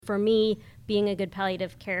for me, being a good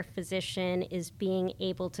palliative care physician is being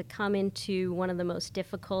able to come into one of the most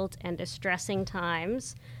difficult and distressing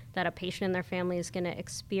times that a patient and their family is going to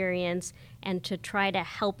experience, and to try to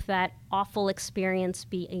help that awful experience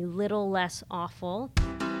be a little less awful.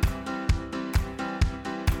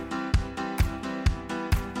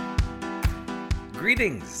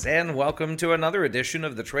 Greetings and welcome to another edition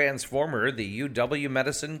of The Transformer, the UW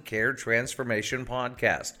Medicine Care Transformation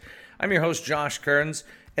Podcast. I'm your host, Josh Kearns,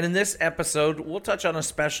 and in this episode, we'll touch on a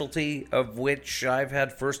specialty of which I've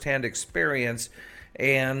had firsthand experience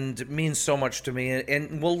and means so much to me,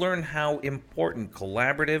 and we'll learn how important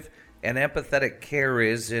collaborative and empathetic care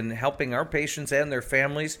is in helping our patients and their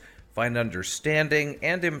families find understanding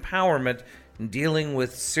and empowerment in dealing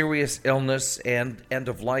with serious illness and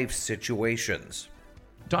end-of-life situations.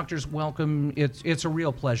 Doctors, welcome. It's a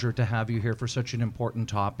real pleasure to have you here for such an important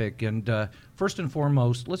topic. And first and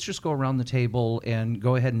foremost, let's just go around the table and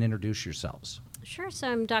go ahead and introduce yourselves. Sure. So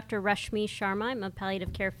I'm Dr. Rashmi Sharma. I'm a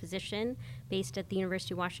palliative care physician based at the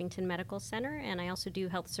University of Washington Medical Center, and I also do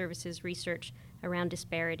health services research around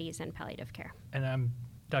disparities in palliative care. And I'm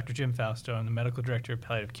Dr. Jim Fausto. I'm the medical director of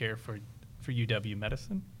palliative care for UW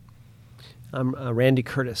Medicine. I'm Randy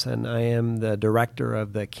Curtis, and I am the director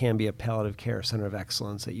of the Cambia Palliative Care Center of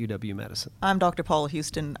Excellence at UW Medicine. I'm Dr. Paula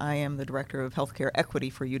Houston. I am the director of healthcare equity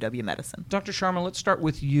for UW Medicine. Dr. Sharma, let's start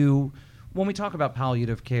with you. When we talk about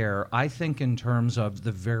palliative care, I think in terms of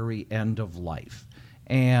the very end of life.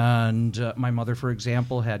 And my mother, for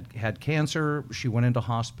example, had cancer. She went into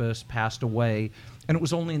hospice, passed away. And it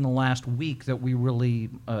was only in the last week that we really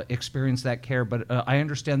experienced that care. But I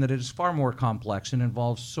understand that it is far more complex and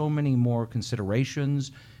involves so many more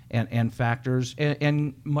considerations and factors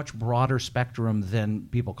and much broader spectrum than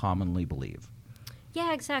people commonly believe.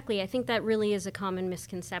 Yeah, exactly. I think that really is a common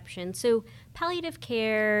misconception. So palliative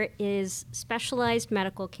care is specialized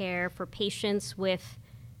medical care for patients with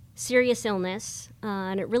serious illness,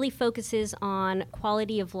 and it really focuses on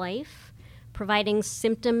quality of life, providing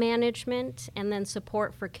symptom management, and then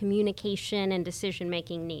support for communication and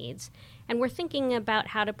decision-making needs. And we're thinking about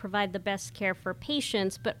how to provide the best care for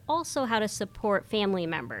patients, but also how to support family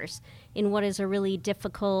members in what is a really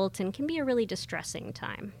difficult and can be a really distressing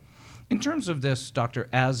time. In terms of this, Doctor,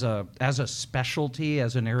 as a specialty,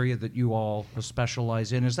 as an area that you all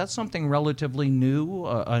specialize in, is that something relatively new,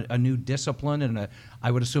 a new discipline, and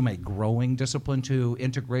I would assume a growing discipline to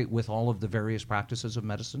integrate with all of the various practices of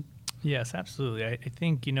medicine? Yes, absolutely. I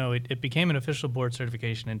think, it became an official board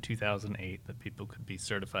certification in 2008 that people could be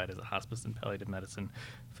certified as a hospice and palliative medicine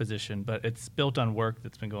physician, but it's built on work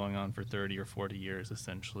that's been going on for 30 or 40 years,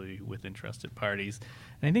 essentially, with interested parties.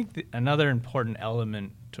 And I think another important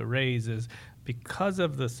element to raise is because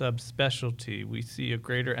of the subspecialty, we see a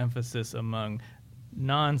greater emphasis among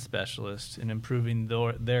non-specialists in improving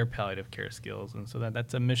their palliative care skills. And so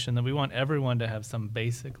that's a mission that we want everyone to have some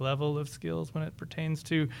basic level of skills when it pertains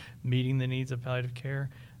to meeting the needs of palliative care.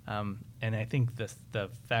 And I think the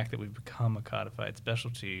fact that we've become a codified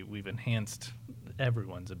specialty, we've enhanced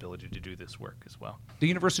everyone's ability to do this work as well. The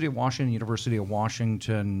University of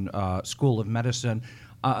Washington School of Medicine,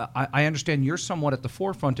 I understand you're somewhat at the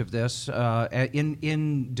forefront of this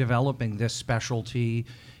in developing this specialty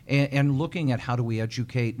and looking at how do we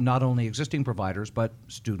educate not only existing providers but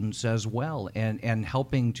students as well, and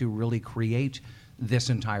helping to really create this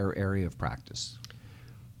entire area of practice.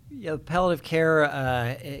 Yeah, palliative care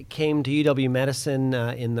it came to UW Medicine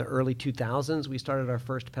in the early 2000s. We started our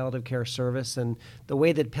first palliative care service, and the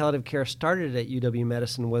way that palliative care started at UW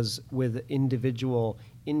Medicine was with individual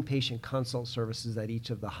inpatient consult services at each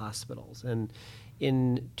of the hospitals. And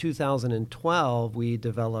in 2012, we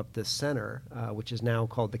developed this center, which is now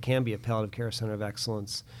called the Cambia Palliative Care Center of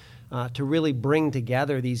Excellence, to really bring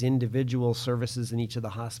together these individual services in each of the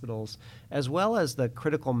hospitals, as well as the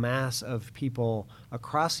critical mass of people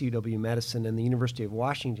across UW Medicine and the University of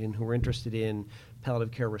Washington who were interested in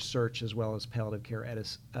palliative care research as well as palliative care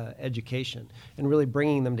education, and really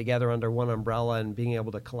bringing them together under one umbrella and being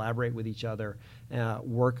able to collaborate with each other,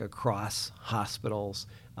 work across hospitals,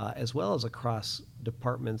 as well as across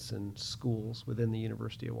departments and schools within the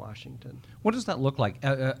University of Washington. What does that look like,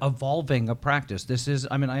 evolving a practice? This is,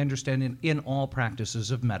 I understand in all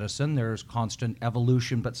practices of medicine there's constant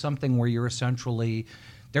evolution, but something where you're essentially,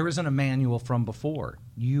 there isn't a manual from before.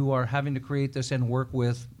 You are having to create this and work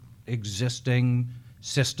with existing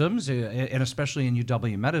systems, and especially in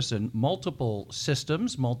UW Medicine, multiple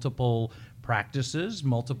systems, multiple practices,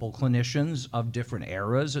 multiple clinicians of different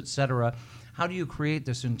eras, et cetera. How do you create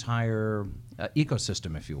this entire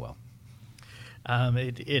ecosystem, if you will?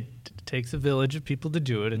 It takes a village of people to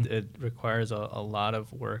do it. It requires a lot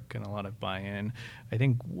of work and a lot of buy-in. I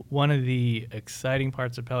think one of the exciting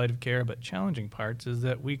parts of palliative care, but challenging parts, is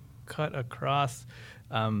that we cut across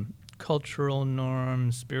cultural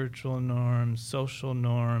norms, spiritual norms, social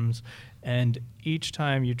norms, and each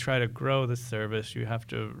time you try to grow the service, you have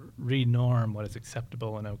to re-norm what is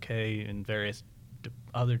acceptable and okay in various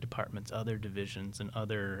other departments, other divisions, and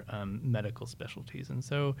other medical specialties. And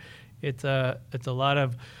so it's a lot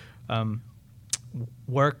of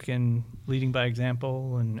work and leading by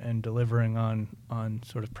example and delivering on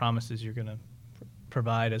sort of promises you're going to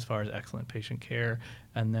provide as far as excellent patient care,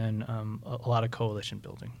 and then a lot of coalition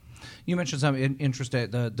building. You mentioned something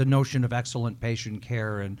interesting, the notion of excellent patient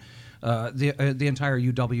care, and the entire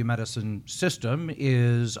UW Medicine system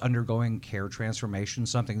is undergoing care transformation,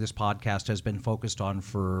 something this podcast has been focused on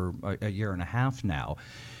for a year and a half now.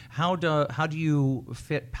 How do you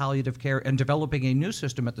fit palliative care and developing a new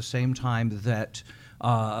system at the same time that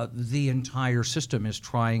the entire system is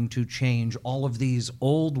trying to change all of these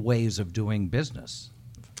old ways of doing business?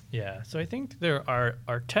 Yeah, so I think there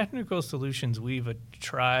are technical solutions we've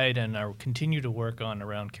tried and are continue to work on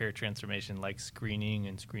around care transformation, like screening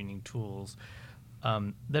and screening tools.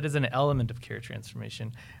 That is an element of care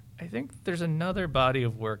transformation. I think there's another body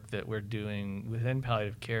of work that we're doing within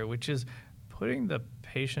palliative care, which is putting the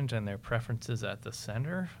patient and their preferences at the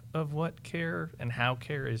center of what care and how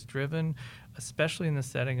care is driven, especially in the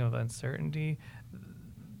setting of uncertainty.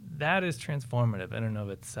 That is transformative in and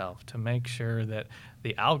of itself, to make sure that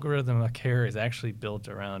the algorithm of care is actually built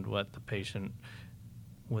around what the patient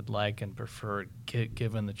would like and prefer,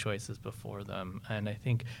 given the choices before them. And I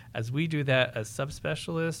think as we do that as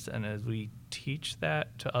subspecialists and as we teach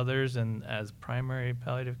that to others and as primary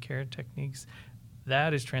palliative care techniques,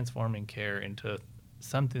 that is transforming care into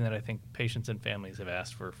something that I think patients and families have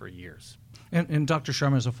asked for years. And Dr.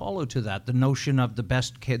 Sharma, as a follow to that, the notion of the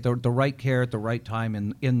best care, the right care at the right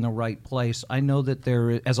time in the right place. I know that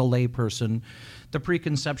there, as a layperson, the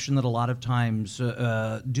preconception that a lot of times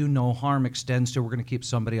do no harm extends to we're going to keep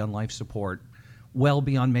somebody on life support well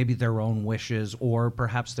beyond maybe their own wishes or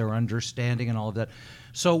perhaps their understanding and all of that.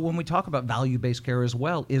 So when we talk about value-based care as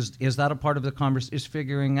well, is that a part of the conversation? Is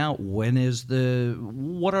figuring out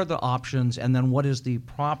what are the options, and then what is the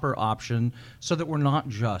proper option, so that we're not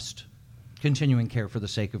just continuing care for the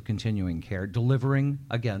sake of continuing care, delivering,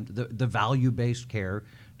 again, the value-based care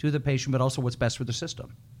to the patient, but also what's best for the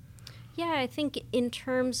system. Yeah, I think in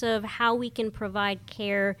terms of how we can provide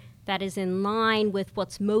care that is in line with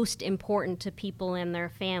what's most important to people and their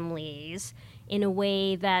families in a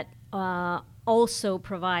way that also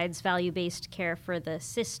provides value-based care for the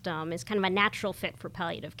system is kind of a natural fit for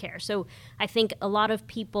palliative care. So I think a lot of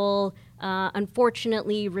people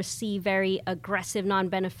unfortunately receive very aggressive,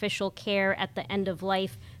 non-beneficial care at the end of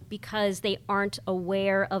life because they aren't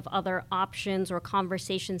aware of other options or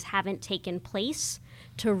conversations haven't taken place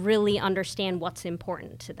to really understand what's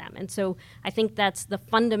important to them. And so I think that's the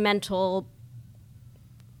fundamental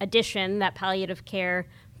addition that palliative care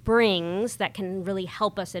brings that can really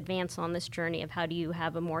help us advance on this journey of how do you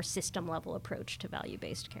have a more system-level approach to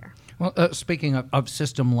value-based care. Well, speaking of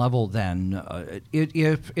system level then,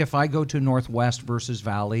 if I go to Northwest versus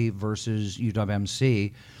Valley versus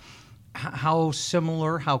UWMC, how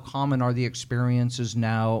similar, how common are the experiences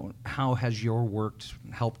now? How has your work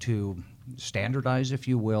helped to standardize, if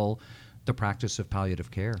you will, the practice of palliative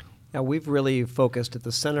care? Now, we've really focused at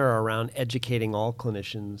the center around educating all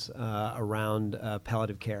clinicians around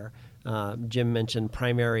palliative care. Jim mentioned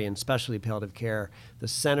primary and specialty palliative care. The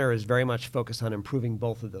center is very much focused on improving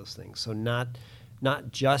both of those things. So not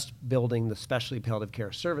just building the specialty palliative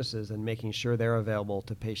care services and making sure they're available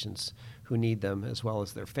to patients who need them as well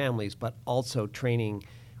as their families, but also training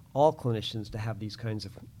all clinicians to have these kinds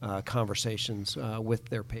of conversations with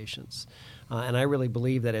their patients. And I really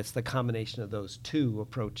believe that it's the combination of those two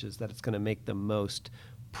approaches that it's going to make the most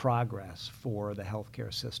progress for the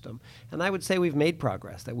healthcare system. And I would say we've made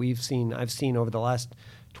progress, that I've seen over the last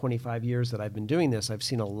 25 years that I've been doing this, I've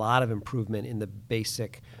seen a lot of improvement in the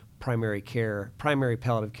basic primary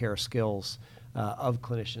palliative care skills of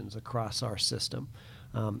clinicians across our system.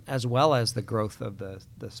 As well as the growth of the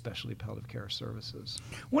specialty palliative care services.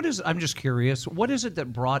 I'm just curious, what is it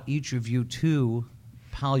that brought each of you to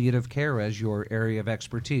palliative care as your area of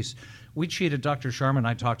expertise? We cheated, Dr. Sharma and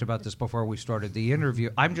I talked about this before we started the interview.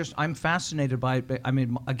 I'm fascinated by it. I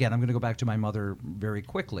mean, again, I'm going to go back to my mother very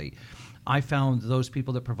quickly. I found those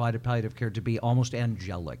people that provided palliative care to be almost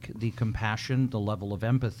angelic. The compassion, the level of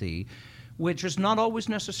empathy, which is not always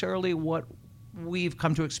necessarily what we've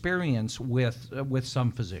come to experience with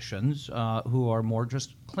some physicians who are more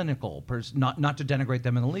just clinical, not to denigrate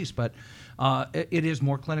them in the least, but it is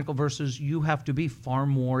more clinical versus you have to be far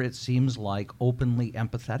more, it seems like, openly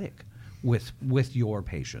empathetic with your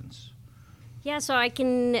patients. Yeah, so I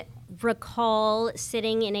can recall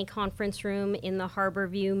sitting in a conference room in the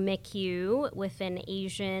Harborview MICU with an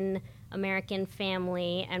Asian American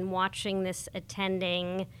family and watching this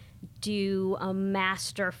attending do a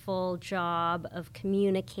masterful job of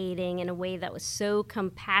communicating in a way that was so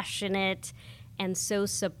compassionate and so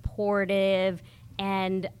supportive.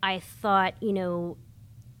 And I thought,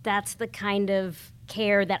 that's the kind of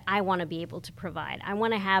care that I want to be able to provide. I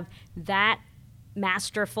want to have that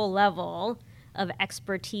masterful level of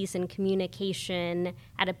expertise and communication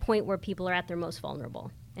at a point where people are at their most vulnerable.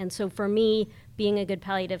 And so for me, being a good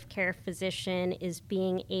palliative care physician is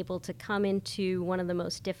being able to come into one of the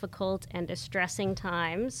most difficult and distressing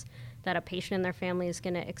times that a patient and their family is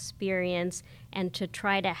going to experience, and to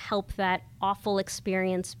try to help that awful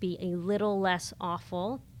experience be a little less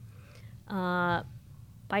awful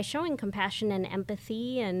by showing compassion and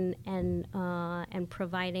empathy and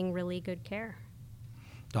providing really good care.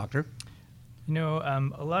 Doctor?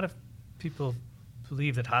 A lot of people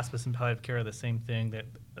believe that hospice and palliative care are the same thing. That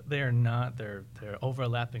they are not. They're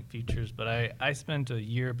overlapping features. But I spent a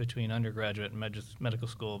year between undergraduate and medical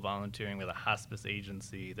school volunteering with a hospice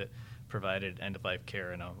agency that provided end-of-life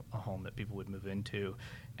care in a home that people would move into.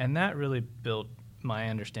 And that really built my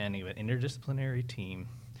understanding of an interdisciplinary team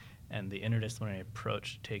and the interdisciplinary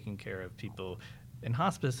approach to taking care of people in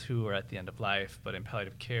hospice who are at the end of life, but in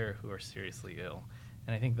palliative care who are seriously ill.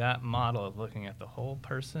 And I think that model of looking at the whole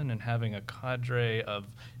person and having a cadre of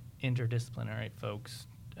interdisciplinary folks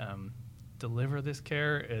deliver this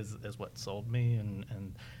care is what sold me.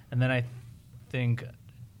 And then I think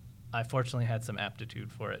I fortunately had some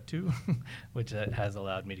aptitude for it too, which has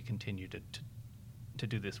allowed me to continue to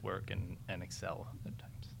do this work and excel at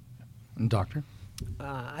times. Yeah. Doctor?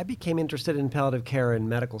 I became interested in palliative care in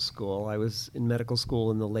medical school. I was in medical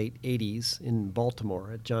school in the late 80s in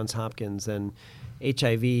Baltimore at Johns Hopkins, and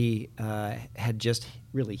HIV had just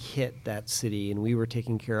really hit that city, and we were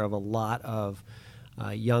taking care of a lot of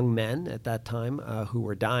young men at that time who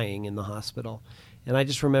were dying in the hospital. And I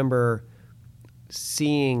just remember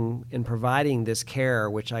seeing and providing this care,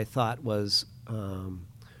 which I thought was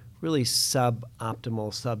really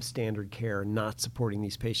suboptimal, substandard care, not supporting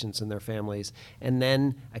these patients and their families. And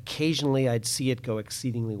then occasionally I'd see it go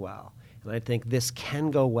exceedingly well. And I think this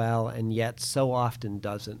can go well, and yet so often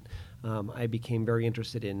doesn't. I became very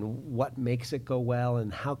interested in what makes it go well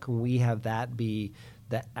and how can we have that be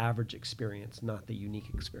the average experience, not the unique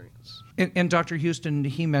experience. And Dr. Houston,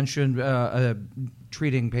 he mentioned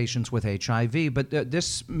treating patients with HIV, but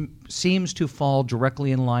this seems to fall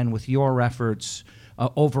directly in line with your efforts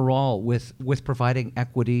overall with providing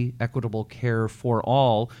equitable care for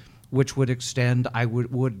all, which would extend,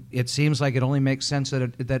 it seems like it only makes sense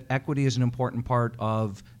that equity is an important part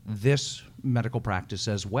of this medical practice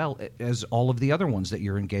as well as all of the other ones that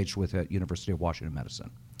you're engaged with at University of Washington Medicine.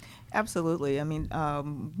 Absolutely. I mean,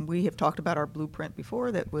 we have talked about our blueprint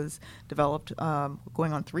before that was developed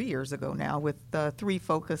going on 3 years ago now with 3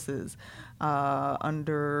 focuses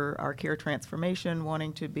under our care transformation,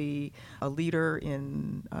 wanting to be a leader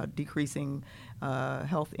in decreasing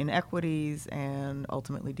health inequities and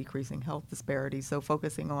ultimately decreasing health disparities. So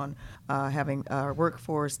focusing on having our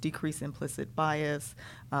workforce decrease implicit bias,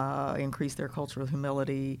 increase their cultural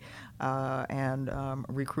humility, and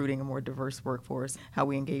recruiting a more diverse workforce. How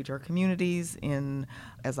we engage our communities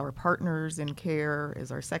as our partners in care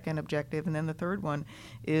is our second objective. And then the third one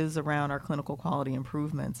is around our clinical quality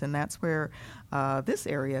improvements. And that's where this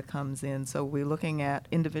area comes in. So we're looking at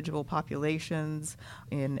individual populations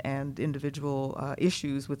and individual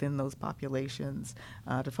issues within those populations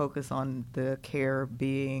to focus on the care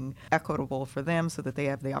being equitable for them so that they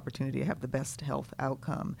have the opportunity to have the best health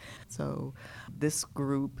outcome. So this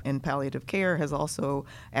group in palliative care has also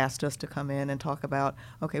asked us to come in and talk about,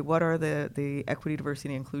 okay, what are the equity, diversity,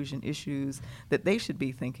 and inclusion issues that they should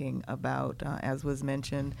be thinking about? As was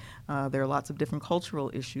mentioned, there are lots of different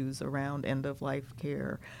cultural issues around end-of-life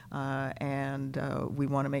care, and we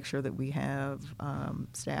want to make sure that we have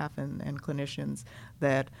staff and clinicians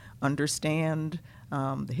that understand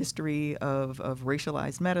the history of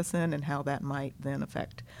racialized medicine and how that might then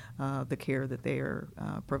affect the care that they are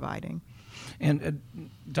providing. And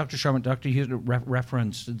Dr. Sharma, Dr. Hughes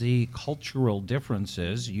referenced the cultural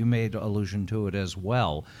differences. You made allusion to it as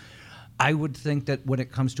well. I would think that when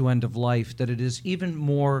it comes to end of life, that it is even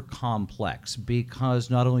more complex,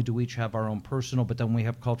 because not only do we each have our own personal, but then we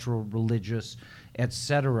have cultural, religious,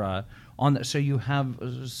 etc. So you have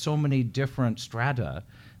so many different strata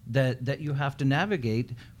that you have to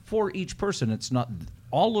navigate for each person. It's not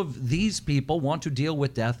all of these people want to deal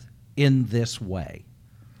with death in this way.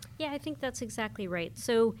 Yeah, I think that's exactly right.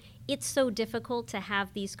 So it's so difficult to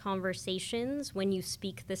have these conversations when you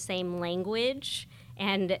speak the same language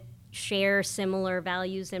and share similar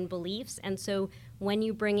values and beliefs. And so when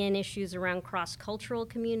you bring in issues around cross-cultural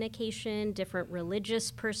communication, different religious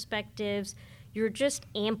perspectives, you're just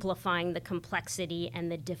amplifying the complexity and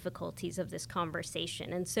the difficulties of this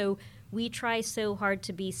conversation. And so we try so hard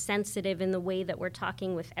to be sensitive in the way that we're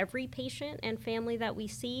talking with every patient and family that we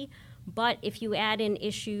see. But if you add in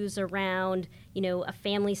issues around, a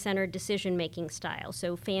family-centered decision-making style,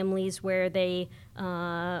 so families where they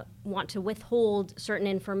want to withhold certain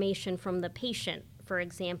information from the patient, for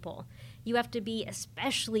example, you have to be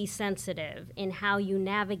especially sensitive in how you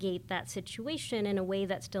navigate that situation in a way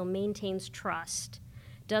that still maintains trust,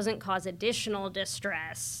 doesn't cause additional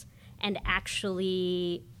distress, and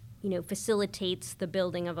actually, facilitates the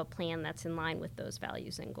building of a plan that's in line with those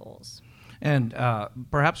values and goals. And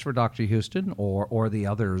perhaps for Dr. Houston or the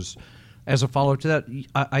others, as a follow-up to that,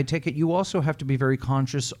 I take it you also have to be very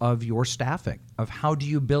conscious of your staffing, of how do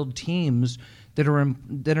you build teams that are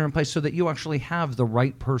in place so that you actually have the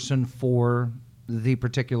right person for the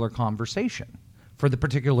particular conversation, for the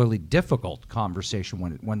particularly difficult conversation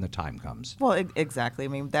when the time comes. Well, exactly. I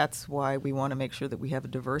mean, that's why we want to make sure that we have a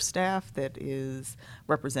diverse staff that is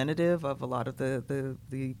representative of a lot of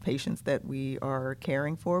the patients that we are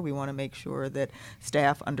caring for. We want to make sure that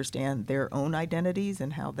staff understand their own identities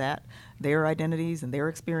and how their identities and their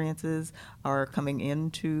experiences are coming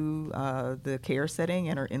into the care setting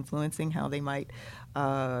and are influencing how they might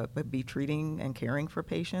be treating and caring for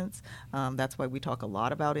patients. That's why we talk a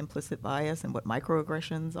lot about implicit bias and what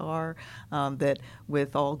microaggressions are, that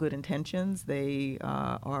with all good intentions, they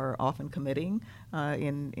are often committing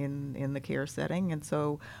in the care setting. And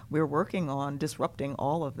so we're working on disrupting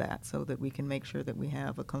all of that so that we can make sure that we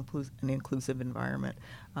have an inclusive environment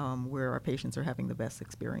where our patients are having the best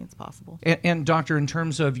experience possible. And Doctor, in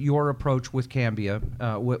terms of your approach with Cambia,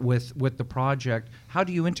 with the project, how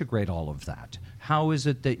do you integrate all of that? How is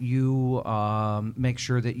it that you make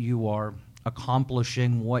sure that you are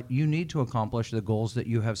accomplishing what you need to accomplish, the goals that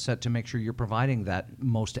you have set to make sure you're providing that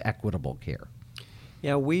most equitable care?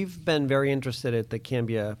 Yeah, we've been very interested at the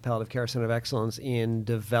Cambia Palliative Care Center of Excellence in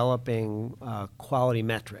developing quality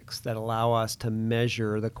metrics that allow us to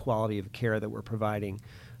measure the quality of care that we're providing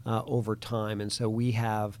over time. And so we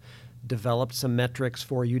have developed some metrics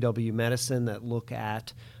for UW Medicine that look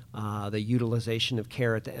at the utilization of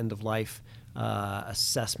care at the end of life,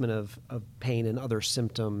 assessment of pain and other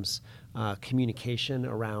symptoms, communication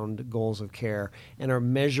around goals of care, and are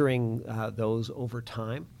measuring those over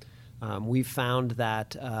time. We've found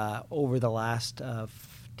that over the last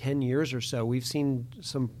 10 years or so, we've seen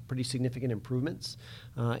some pretty significant improvements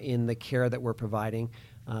in the care that we're providing.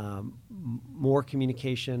 More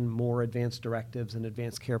communication, more advanced directives, and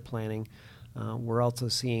advanced care planning. We're also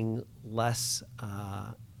seeing less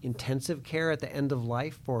intensive care at the end of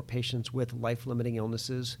life for patients with life-limiting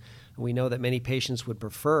illnesses. We know that many patients would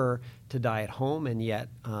prefer to die at home, and yet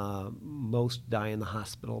most die in the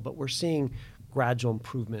hospital. But we're seeing gradual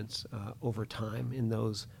improvements over time in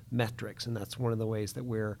those metrics, and that's one of the ways that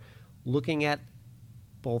we're looking at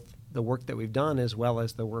both the work that we've done as well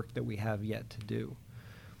as the work that we have yet to do.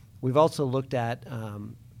 We've also looked at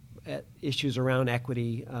issues around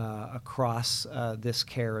equity across this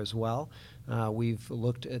care as well. We've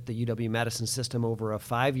looked at the UW Medicine system over a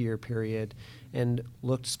 5-year period and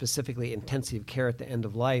looked specifically at intensive care at the end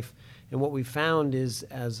of life. And what we found is,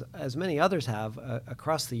 as many others have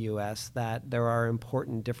across the U.S., that there are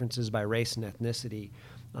important differences by race and ethnicity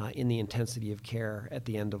in the intensity of care at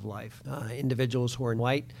the end of life. Individuals who are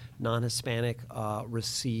white, non-Hispanic,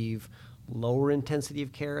 receive lower intensity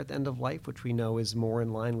of care at the end of life, which we know is more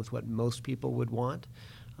in line with what most people would want.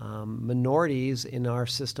 Minorities in our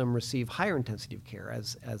system receive higher intensity of care,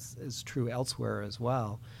 as is true elsewhere as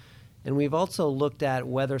well. And we've also looked at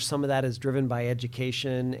whether some of that is driven by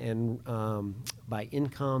education and by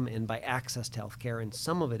income and by access to health care, and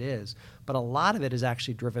some of it is, but a lot of it is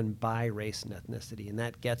actually driven by race and ethnicity, and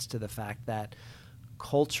that gets to the fact that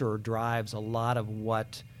culture drives a lot of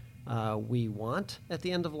what we want at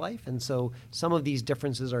the end of life. And so some of these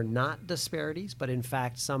differences are not disparities, but in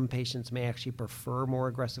fact, some patients may actually prefer more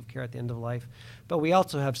aggressive care at the end of life. But we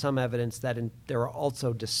also have some evidence that there are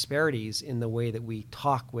also disparities in the way that we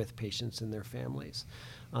talk with patients and their families.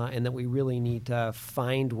 and that we really need to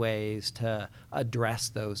find ways to address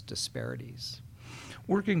those disparities.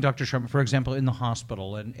 Working, Dr. Sharma, for example, in the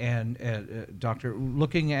hospital, and Doctor,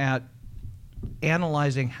 looking at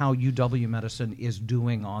analyzing how UW Medicine is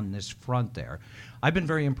doing on this front there. I've been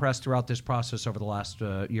very impressed throughout this process over the last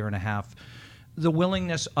year and a half, the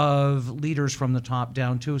willingness of leaders from the top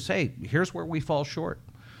down to say, here's where we fall short,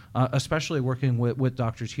 especially working with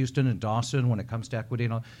Doctors Houston and Dawson when it comes to equity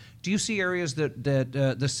and all. Do you see areas that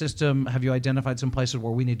the system, have you identified some places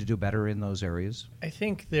where we need to do better in those areas? I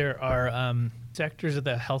think there are sectors of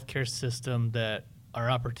the healthcare system that are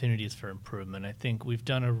opportunities for improvement. I think we've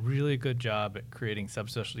done a really good job at creating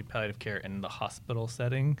subspecialty palliative care in the hospital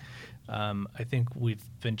setting. I think we've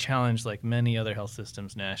been challenged, like many other health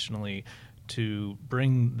systems nationally, to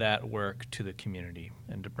bring that work to the community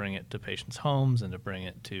and to bring it to patients' homes and to bring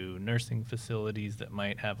it to nursing facilities that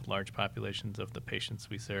might have large populations of the patients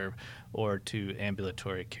we serve, or to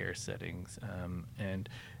ambulatory care settings.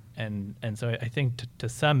 And so I think to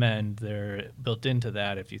some end, they're built into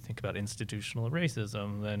that. If you think about institutional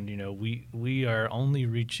racism, then we are only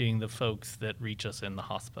reaching the folks that reach us in the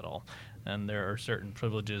hospital, and there are certain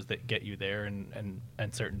privileges that get you there, and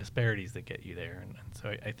certain disparities that get you there. And so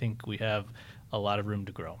I think we have a lot of room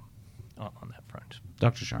to grow on that front.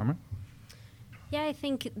 Dr. Sharma? Yeah, I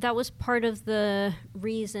think that was part of the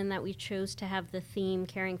reason that we chose to have the theme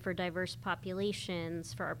Caring for Diverse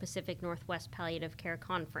Populations for our Pacific Northwest Palliative Care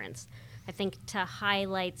Conference. I think to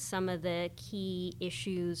highlight some of the key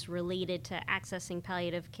issues related to accessing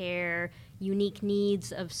palliative care, unique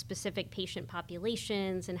needs of specific patient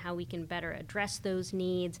populations, and how we can better address those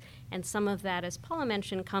needs. And some of that, as Paula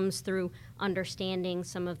mentioned, comes through understanding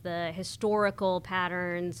some of the historical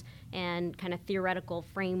patterns and kind of theoretical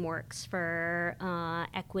frameworks for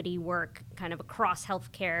equity work kind of across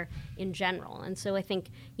healthcare in general. And so I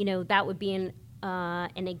think, that would be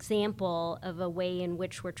an example of a way in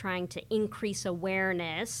which we're trying to increase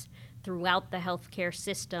awareness throughout the healthcare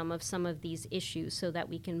system of some of these issues so that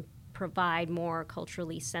we can provide more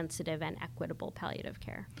culturally sensitive and equitable palliative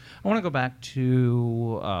care. I want to go back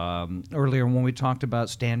to earlier when we talked about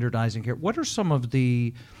standardizing care. What are some of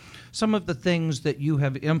the things that you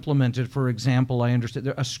have implemented? For example, I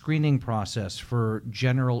understand a screening process for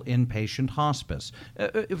general inpatient hospice.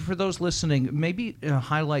 For those listening, maybe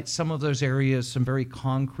highlight some of those areas, some very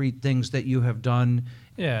concrete things that you have done.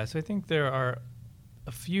 Yeah, so I think there are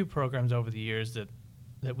a few programs over the years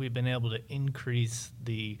that we've been able to increase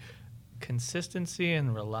the consistency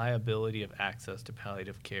and reliability of access to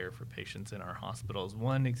palliative care for patients in our hospitals.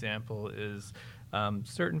 One example is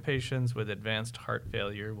certain patients with advanced heart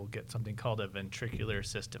failure will get something called a ventricular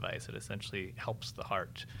assist device. It essentially helps the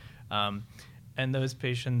heart. And those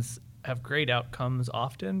patients have great outcomes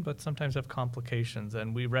often, but sometimes have complications.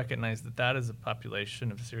 And we recognize that is a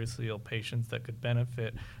population of seriously ill patients that could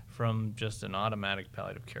benefit from just an automatic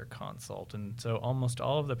palliative care consult. And so almost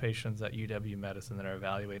all of the patients at UW Medicine that are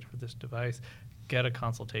evaluated for this device get a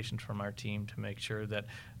consultation from our team to make sure that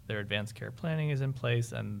their advanced care planning is in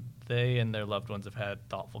place and they and their loved ones have had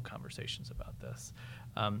thoughtful conversations about this.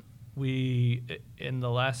 We, in the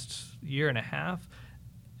last year and a half,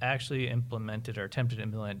 actually implemented or attempted to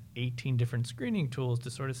implement 18 different screening tools to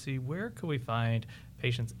sort of see where could we find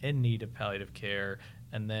patients in need of palliative care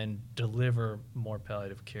and then deliver more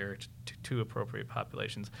palliative care to appropriate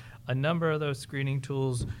populations. A number of those screening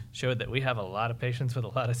tools showed that we have a lot of patients with a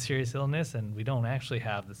lot of serious illness, and we don't actually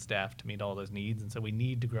have the staff to meet all those needs, and so we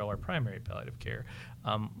need to grow our primary palliative care.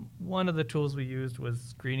 One of the tools we used was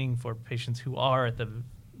screening for patients who are at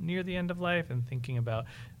near the end of life and thinking about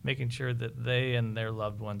making sure that they and their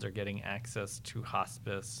loved ones are getting access to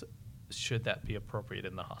hospice should that be appropriate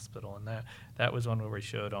in the hospital. And that was one where we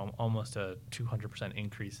showed almost a 200%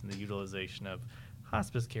 increase in the utilization of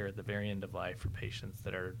hospice care at the very end of life for patients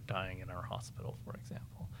that are dying in our hospital, for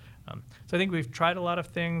example. So I think we've tried a lot of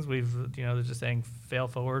things. We've, they're just saying fail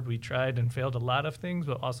forward. We tried and failed a lot of things,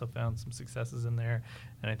 but also found some successes in there.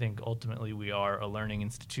 And I think ultimately we are a learning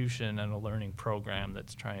institution and a learning program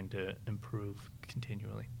that's trying to improve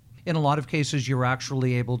continually. In a lot of cases, you're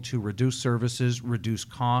actually able to reduce services, reduce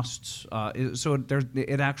costs. So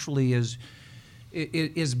it actually is.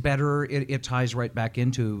 It is better. It ties right back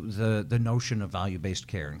into the notion of value-based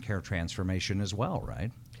care and care transformation as well,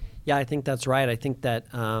 right? Yeah, I think that's right. I think that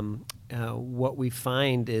what we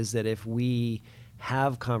find is that if we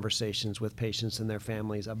have conversations with patients and their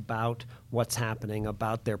families about what's happening,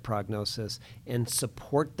 about their prognosis, and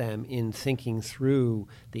support them in thinking through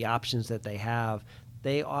the options that they have,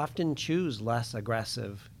 they often choose less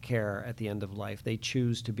aggressive care at the end of life. They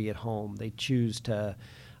choose to be at home. They choose to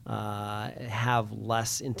have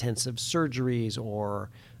less intensive surgeries or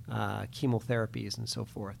chemotherapies and so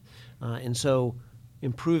forth. And so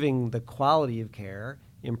improving the quality of care,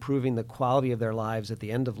 improving the quality of their lives at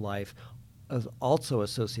the end of life is also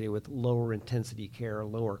associated with lower intensity care,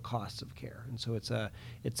 lower costs of care. And so it's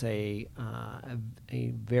a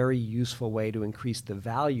very useful way to increase the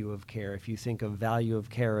value of care if you think of value of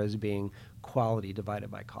care as being quality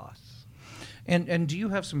divided by costs. And do you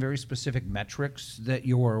have some very specific metrics that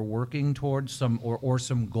you are working towards, or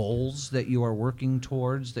some goals that you are working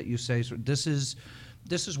towards that you say, so this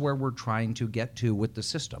is where we're trying to get to with the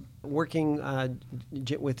system? Working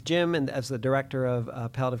with Jim and as the director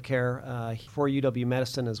of palliative care for UW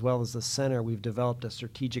Medicine as well as the center, we've developed a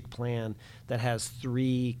strategic plan that has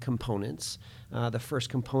 3 components. The first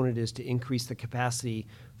component is to increase the capacity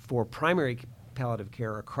for primary palliative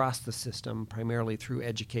care across the system, primarily through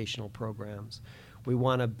educational programs. We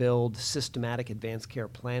want to build systematic advanced care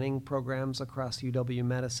planning programs across UW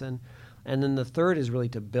Medicine. And then the third is really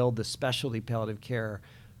to build the specialty palliative care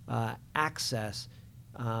access,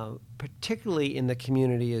 particularly in the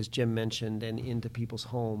community, as Jim mentioned, and into people's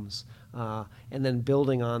homes, and then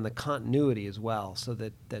building on the continuity as well so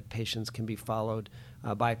that patients can be followed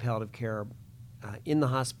by palliative care in the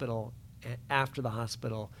hospital, after the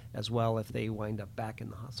hospital, as well if they wind up back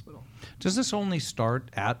in the hospital. Does this only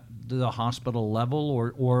start at the hospital level,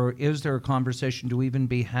 or is there a conversation to even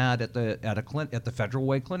be had at the Federal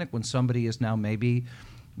Way Clinic when somebody is now maybe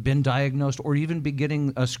been diagnosed, or even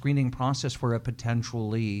beginning a screening process for a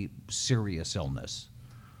potentially serious illness?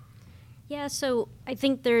 Yeah, so I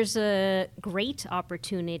think there's a great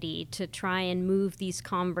opportunity to try and move these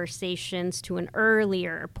conversations to an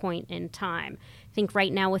earlier point in time. I think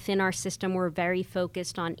right now within our system, we're very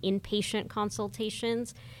focused on inpatient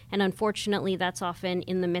consultations, and unfortunately, that's often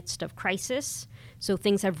in the midst of crisis. So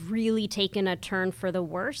things have really taken a turn for the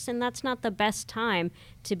worse, and that's not the best time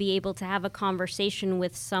to be able to have a conversation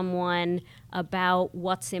with someone about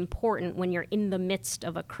what's important when you're in the midst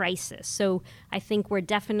of a crisis. So I think we're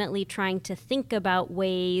definitely trying to think about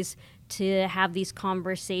ways to have these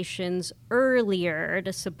conversations earlier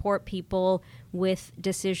to support people with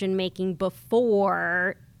decision making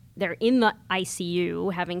before they're in the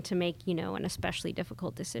ICU having to make, an especially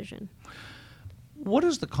difficult decision. What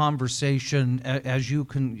is the conversation as you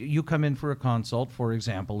come in for a consult, for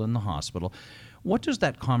example, in the hospital? What does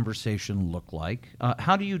that conversation look like?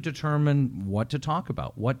 How do you determine what to talk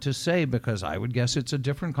about, what to say? Because I would guess it's a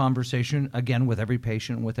different conversation, again, with every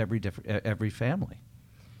patient, with every family.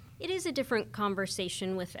 It is a different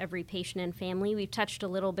conversation with every patient and family. We've touched a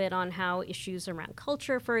little bit on how issues around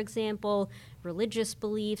culture, for example, religious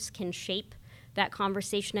beliefs can shape that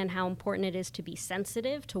conversation and how important it is to be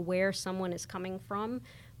sensitive to where someone is coming from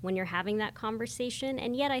when you're having that conversation.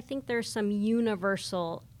 And yet I think there's some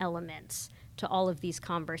universal elements to all of these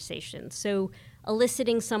conversations. So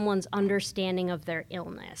eliciting someone's understanding of their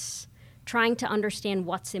illness, trying to understand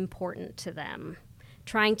what's important to them,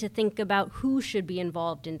 trying to think about who should be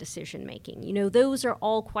involved in decision making. Those are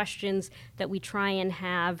all questions that we try and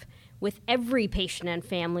have with every patient and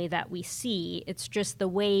family that we see. It's just the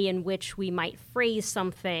way in which we might phrase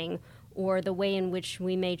something or the way in which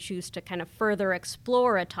we may choose to kind of further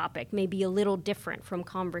explore a topic may be a little different from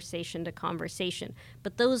conversation to conversation.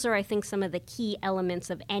 But those are, I think, some of the key elements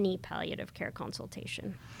of any palliative care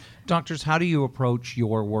consultation. Doctors, how do you approach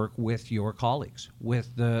your work with your colleagues,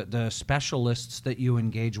 with the specialists that you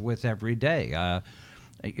engage with every day?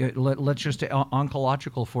 Let's just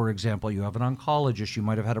oncological, for example. You have an oncologist. You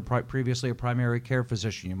might have had previously a primary care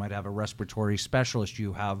physician. You might have a respiratory specialist.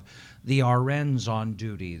 You have the RNs on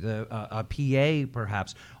duty, a PA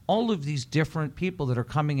perhaps. All of these different people that are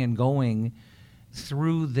coming and going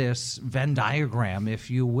through this Venn diagram,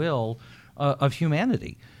 if you will, of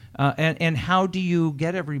humanity. And how do you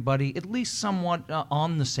get everybody at least somewhat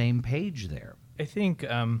on the same page there? I think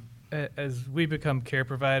as we become care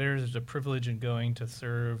providers, there's a privilege in going to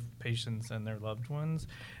serve patients and their loved ones.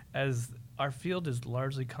 As our field is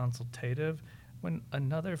largely consultative, when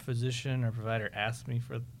another physician or provider asks me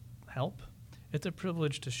for help, it's a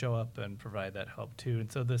privilege to show up and provide that help too. And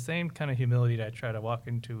so the same kind of humility that I try to walk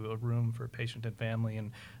into a room for patient and family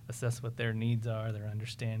and assess what their needs are, their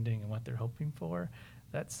understanding, and what they're hoping for,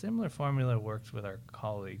 that similar formula works with our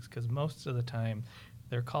colleagues, because most of the time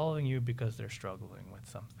they're calling you because they're struggling with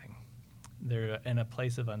something. They're in a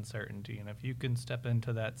place of uncertainty, and if you can step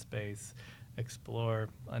into that space, explore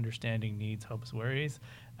understanding needs, hopes, worries,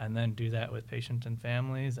 and then do that with patients and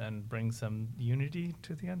families and bring some unity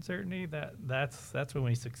to the uncertainty, that's when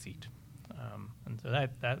we succeed. And so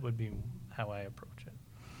that would be how I approach it.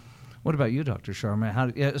 What about you, Dr.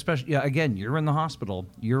 Sharma? Especially, again, you're in the hospital.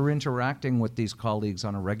 You're interacting with these colleagues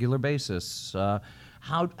on a regular basis.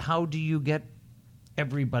 How do you get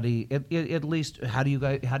everybody? At least, how do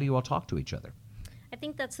you all talk to each other? I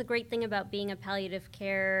think that's the great thing about being a palliative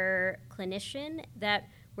care clinician, that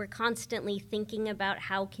we're constantly thinking about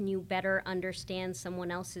how can you better understand someone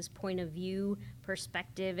else's point of view,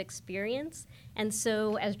 perspective, experience. And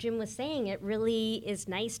so, as Jim was saying, it really is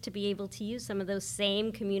nice to be able to use some of those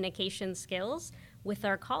same communication skills with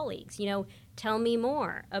our colleagues. Tell me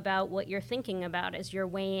more about what you're thinking about as you're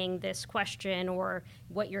weighing this question or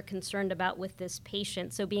what you're concerned about with this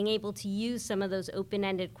patient. So being able to use some of those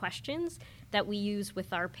open-ended questions that we use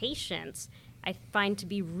with our patients, I find to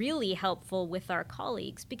be really helpful with our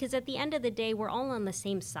colleagues, because at the end of the day, we're all on the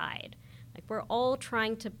same side. Like, we're all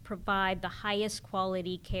trying to provide the highest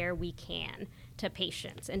quality care we can to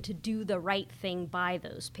patients and to do the right thing by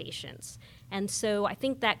those patients. And so I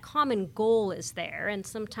think that common goal is there, and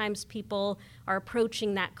sometimes people are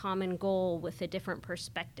approaching that common goal with a different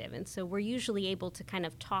perspective. And so we're usually able to kind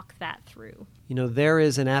of talk that through. There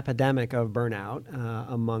is an epidemic of burnout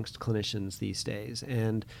amongst clinicians these days,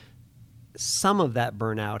 and some of that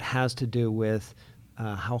burnout has to do with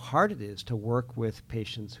how hard it is to work with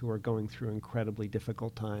patients who are going through incredibly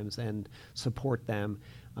difficult times and support them,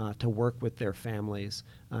 to work with their families,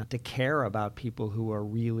 to care about people who are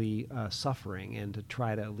really suffering and to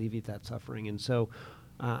try to alleviate that suffering. And so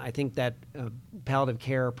I think that palliative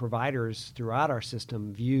care providers throughout our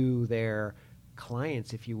system view their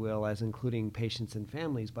clients, if you will, as including patients and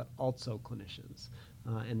families, but also clinicians.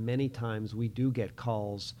 And many times we do get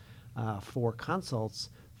calls for consults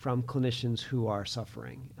from clinicians who are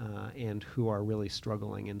suffering and who are really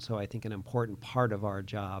struggling. And so I think an important part of our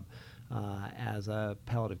job as a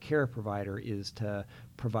palliative care provider is to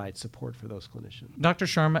provide support for those clinicians. Dr.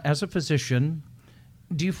 Sharma, as a physician,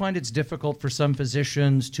 do you find it's difficult for some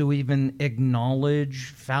physicians to even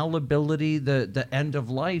acknowledge fallibility? The end of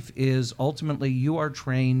life is ultimately you are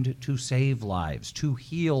trained to save lives, to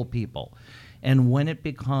heal people. And when it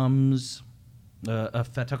becomes a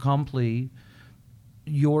fait accompli,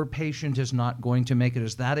 your patient is not going to make it.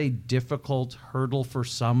 Is that a difficult hurdle for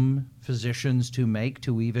some physicians to make,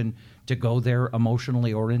 to go there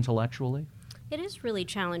emotionally or intellectually? It is really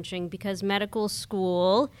challenging because medical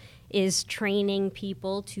school is training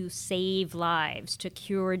people to save lives, to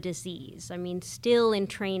cure disease. I mean, still in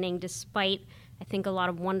training, despite, I think, a lot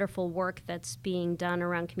of wonderful work that's being done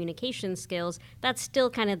around communication skills, that's still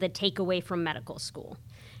kind of the takeaway from medical school.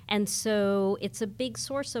 And so it's a big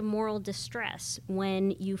source of moral distress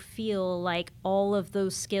when you feel like all of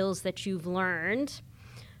those skills that you've learned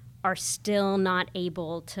are still not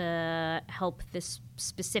able to help this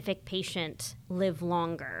specific patient live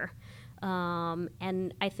longer.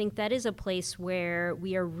 And I think that is a place where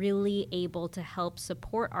we are really able to help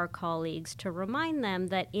support our colleagues, to remind them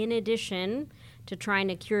that in addition to trying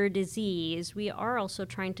to cure disease, we are also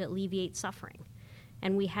trying to alleviate suffering.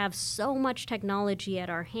 And we have so much technology at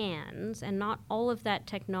our hands, and not all of that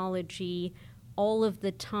technology all of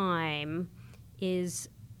the time is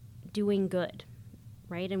doing good,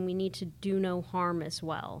 right? And we need to do no harm as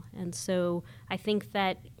well. And so I think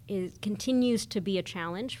that continues to be a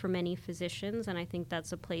challenge for many physicians, and I think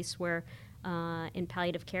that's a place where in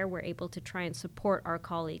palliative care we're able to try and support our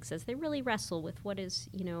colleagues as they really wrestle with what is,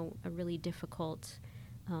 a really difficult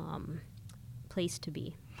place to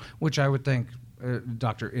be. Which I would think,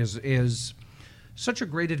 Doctor, is such a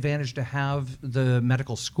great advantage to have the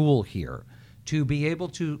medical school here, to be able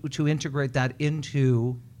to integrate that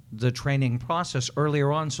into the training process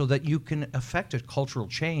earlier on so that you can affect a cultural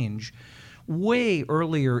change way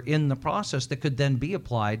earlier in the process that could then be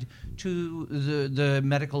applied to the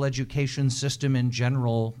medical education system in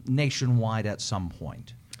general nationwide at some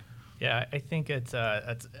point. Yeah, I think that's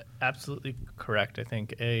absolutely correct. I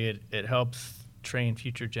think, it helps train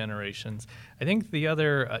future generations. I think the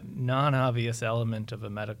other non-obvious element of a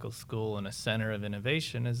medical school and a center of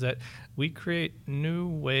innovation is that we create new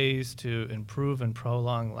ways to improve and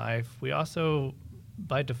prolong life. We also,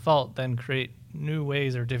 by default, then create new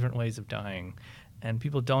ways or different ways of dying, and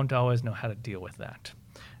people don't always know how to deal with that.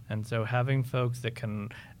 And so having folks that can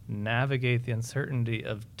navigate the uncertainty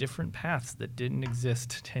of different paths that didn't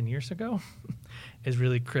exist 10 years ago is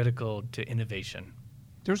really critical to innovation.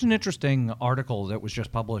 There's an interesting article that was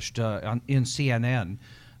just published in CNN,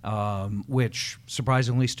 which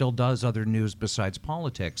surprisingly still does other news besides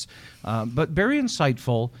politics, but very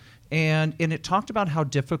insightful. And it talked about how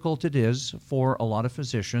difficult it is for a lot of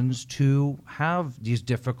physicians to have these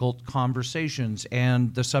difficult conversations.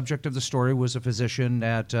 And the subject of the story was a physician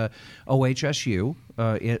at OHSU,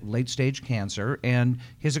 late-stage cancer, and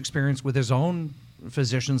his experience with his own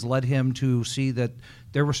physicians led him to see that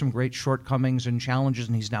there were some great shortcomings and challenges,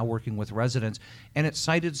 and he's now working with residents. And it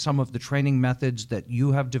cited some of the training methods that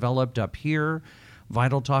you have developed up here,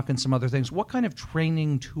 Vital Talk and some other things. What kind of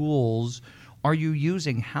training tools are you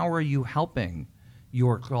using? How are you helping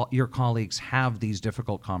your colleagues have these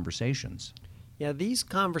difficult conversations? Yeah, these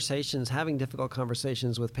conversations, having difficult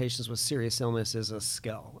conversations with patients with serious illness is a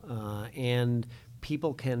skill, and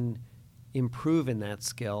people can improve in that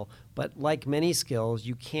skill. But like many skills,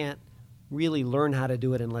 you can't really learn how to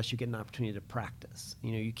do it unless you get an opportunity to practice.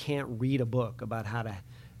 You can't read a book about how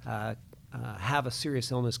to have a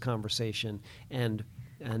serious illness conversation and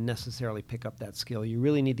necessarily pick up that skill. You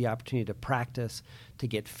really need the opportunity to practice, to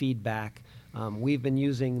get feedback. We've been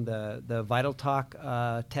using the Vital Talk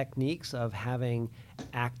techniques of having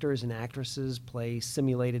actors and actresses play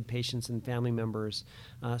simulated patients and family members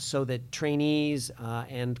so that trainees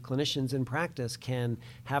and clinicians in practice can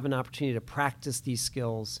have an opportunity to practice these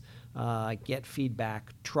skills, get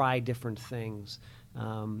feedback, try different things,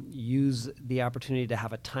 use the opportunity to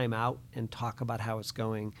have a timeout and talk about how it's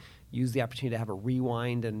going, use the opportunity to have a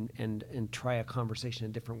rewind and try a conversation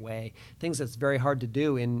in a different way. Things that's very hard to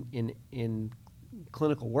do in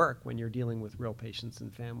clinical work when you're dealing with real patients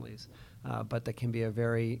and families, but that can be a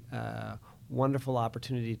very wonderful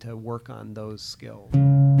opportunity to work on those skills.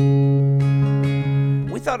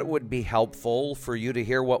 We thought it would be helpful for you to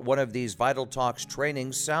hear what one of these Vital Talks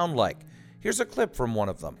trainings sound like. Here's a clip from one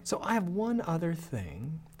of them. So I have one other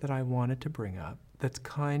thing that I wanted to bring up that's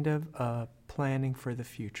kind of a planning for the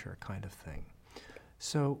future kind of thing.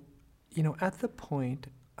 So, at the point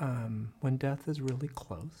when death is really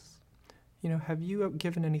close, have you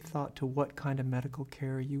given any thought to what kind of medical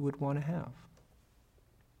care you would want to have?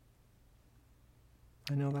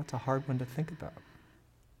 I know that's a hard one to think about.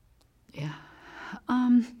 Yeah.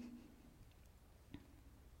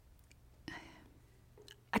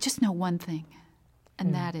 I just know one thing,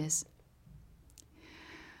 and that is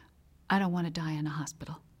I don't want to die in a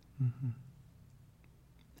hospital. Mm-hmm.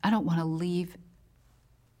 I don't want to leave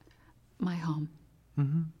my home.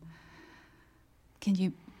 Mm-hmm. Can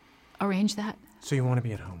you arrange that? So you want to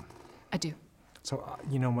be at home? I do. So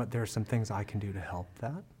you know what? There are some things I can do to help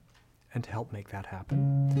that and to help make that happen.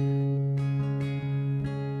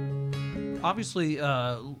 Obviously,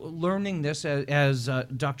 learning this, as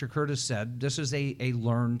Dr. Curtis said, this is a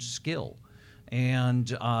learned skill. And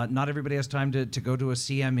not everybody has time to go to a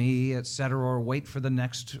CME, et cetera, or wait for the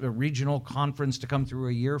next regional conference to come through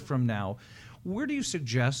a year from now. Where do you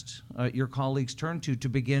suggest your colleagues turn to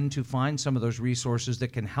begin to find some of those resources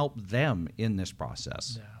that can help them in this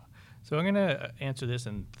process? Yeah. So I'm going to answer this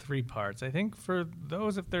in 3 parts. I think for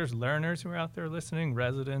those, if there's learners who are out there listening,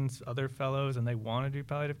 residents, other fellows, and they want to do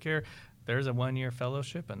palliative care, there's a 1-year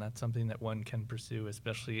fellowship, and that's something that one can pursue,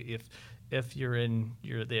 especially if you're in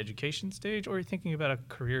the education stage or you're thinking about a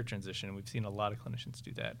career transition. We've seen a lot of clinicians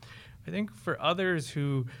do that. I think for others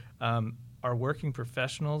who are working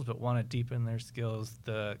professionals but want to deepen their skills,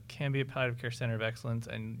 the Cambia Palliative Care Center of Excellence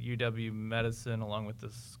and UW Medicine, along with the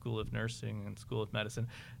School of Nursing and School of Medicine,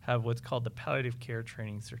 have what's called the Palliative Care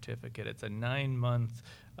Training Certificate. It's a 9-month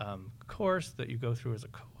course that you go through as a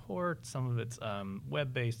cohort. Some of it's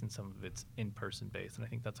web-based and some of it's in-person based, and I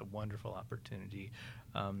think that's a wonderful opportunity.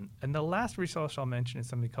 And the last resource I'll mention is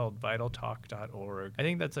something called vitaltalk.org. I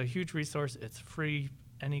think that's a huge resource. It's free.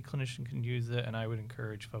 Any clinician can use it, and I would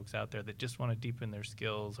encourage folks out there that just want to deepen their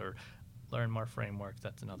skills or learn more frameworks.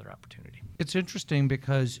 That's another opportunity. It's interesting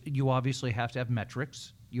because you obviously have to have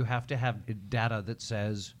metrics. You have to have data that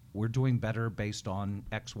says we're doing better based on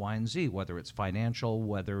X, Y, and Z, whether it's financial,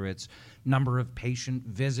 whether it's number of patient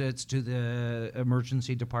visits to the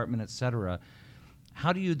emergency department, et cetera.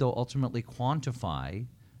 How do you, though, ultimately quantify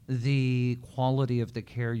the quality of the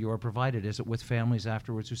care you are provided? Is it with families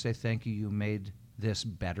afterwards who say, thank you, you made this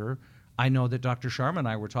better? I know that Dr. Sharma and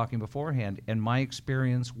I were talking beforehand, and my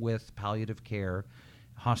experience with palliative care,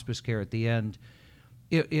 hospice care at the end,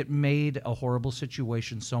 it made a horrible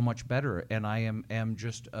situation so much better, and I am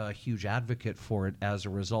just a huge advocate for it as a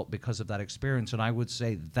result because of that experience. And I would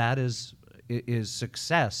say that is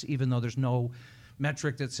success, even though there's no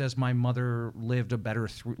metric that says my mother lived a better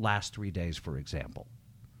last 3 days, for example.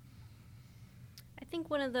 I think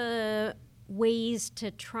one of the ways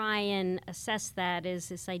to try and assess that is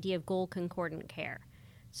this idea of goal concordant care.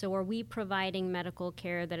 So are we providing medical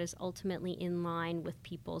care that is ultimately in line with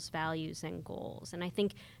people's values and goals? And I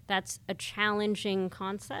think that's a challenging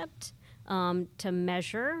concept to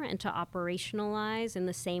measure and to operationalize in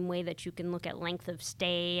the same way that you can look at length of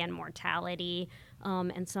stay and mortality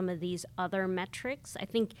and some of these other metrics. I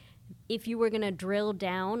think if you were going to drill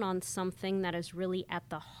down on something that is really at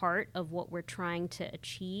the heart of what we're trying to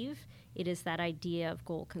achieve, it is that idea of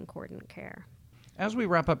goal concordant care. As we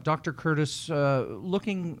wrap up, Dr. Curtis,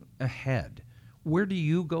 looking ahead, where do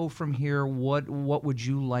you go from here? What would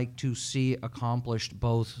you like to see accomplished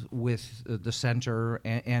both with the center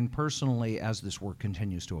and personally as this work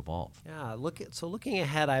continues to evolve? Yeah, looking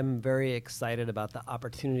ahead, I'm very excited about the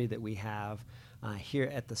opportunity that we have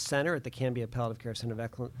here at the center, at the Cambia Palliative Care Center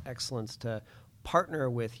of Excellence, to partner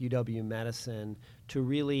with UW-Medicine to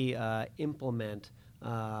really implement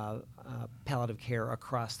palliative care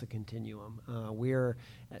across the continuum. We're,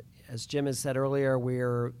 as Jim has said earlier,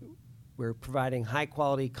 we're providing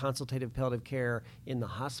high-quality consultative palliative care in the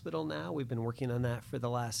hospital now. We've been working on that for the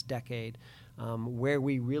last decade. Where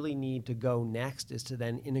we really need to go next is to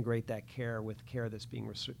then integrate that care with care that's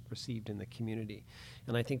being received in the community.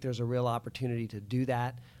 And I think there's a real opportunity to do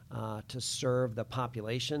that, to serve the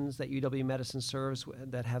populations that UW-Medicine serves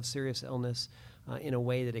that have serious illness in a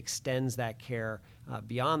way that extends that care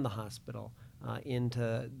beyond the hospital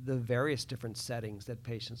into the various different settings that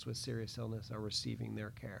patients with serious illness are receiving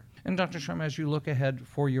their care. And Dr. Sharma, as you look ahead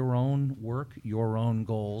for your own work, your own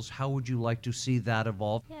goals, how would you like to see that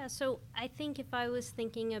evolve? Yeah, so I think if I was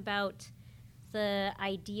thinking about the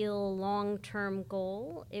ideal long-term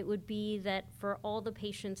goal, it would be that for all the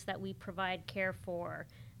patients that we provide care for,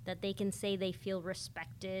 that they can say they feel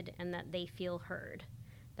respected and that they feel heard.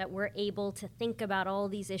 That we're able to think about all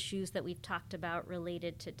these issues that we've talked about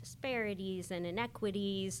related to disparities and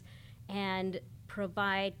inequities and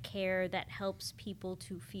provide care that helps people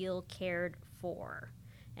to feel cared for.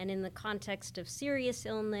 And in the context of serious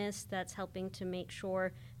illness, that's helping to make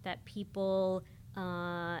sure that people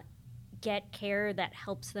get care that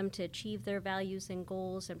helps them to achieve their values and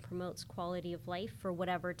goals and promotes quality of life for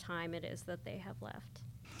whatever time it is that they have left.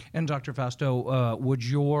 And Dr. Fausto, would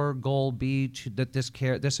your goal be that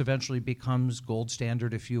this eventually becomes gold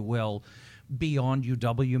standard, if you will, beyond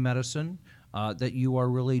UW-Medicine, that you are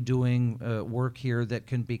really doing work here that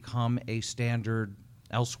can become a standard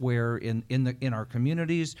elsewhere in our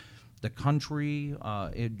communities, the country,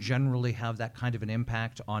 it generally have that kind of an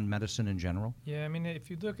impact on medicine in general? Yeah, I mean, if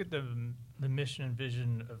you look at the mission and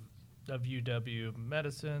vision of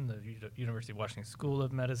UW-Medicine, the University of Washington School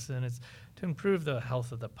of Medicine, it's to improve the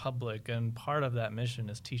health of the public, and part of that mission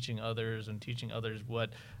is teaching others what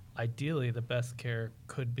ideally the best care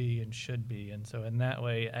could be and should be. And so in that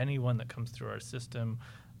way, anyone that comes through our system,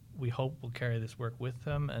 we hope will carry this work with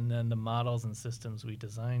them, and then the models and systems we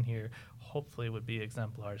design here hopefully would be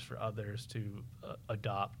exemplars for others to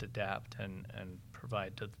adopt, adapt, and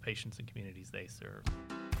provide to the patients and communities they serve.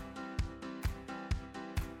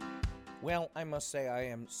 Well, I must say I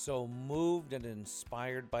am so moved and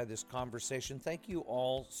inspired by this conversation. Thank you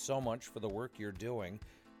all so much for the work you're doing.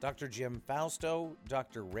 Dr. Jim Fausto,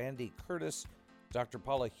 Dr. Randy Curtis, Dr.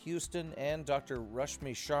 Paula Houston, and Dr.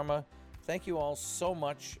 Rashmi Sharma, thank you all so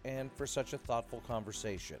much and for such a thoughtful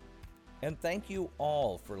conversation. And thank you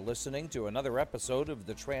all for listening to another episode of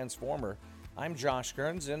The Transformer. I'm Josh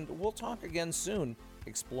Kearns, and we'll talk again soon,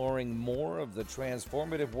 exploring more of the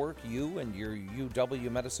transformative work you and your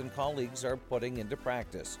UW-Medicine colleagues are putting into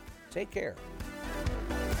practice. Take care.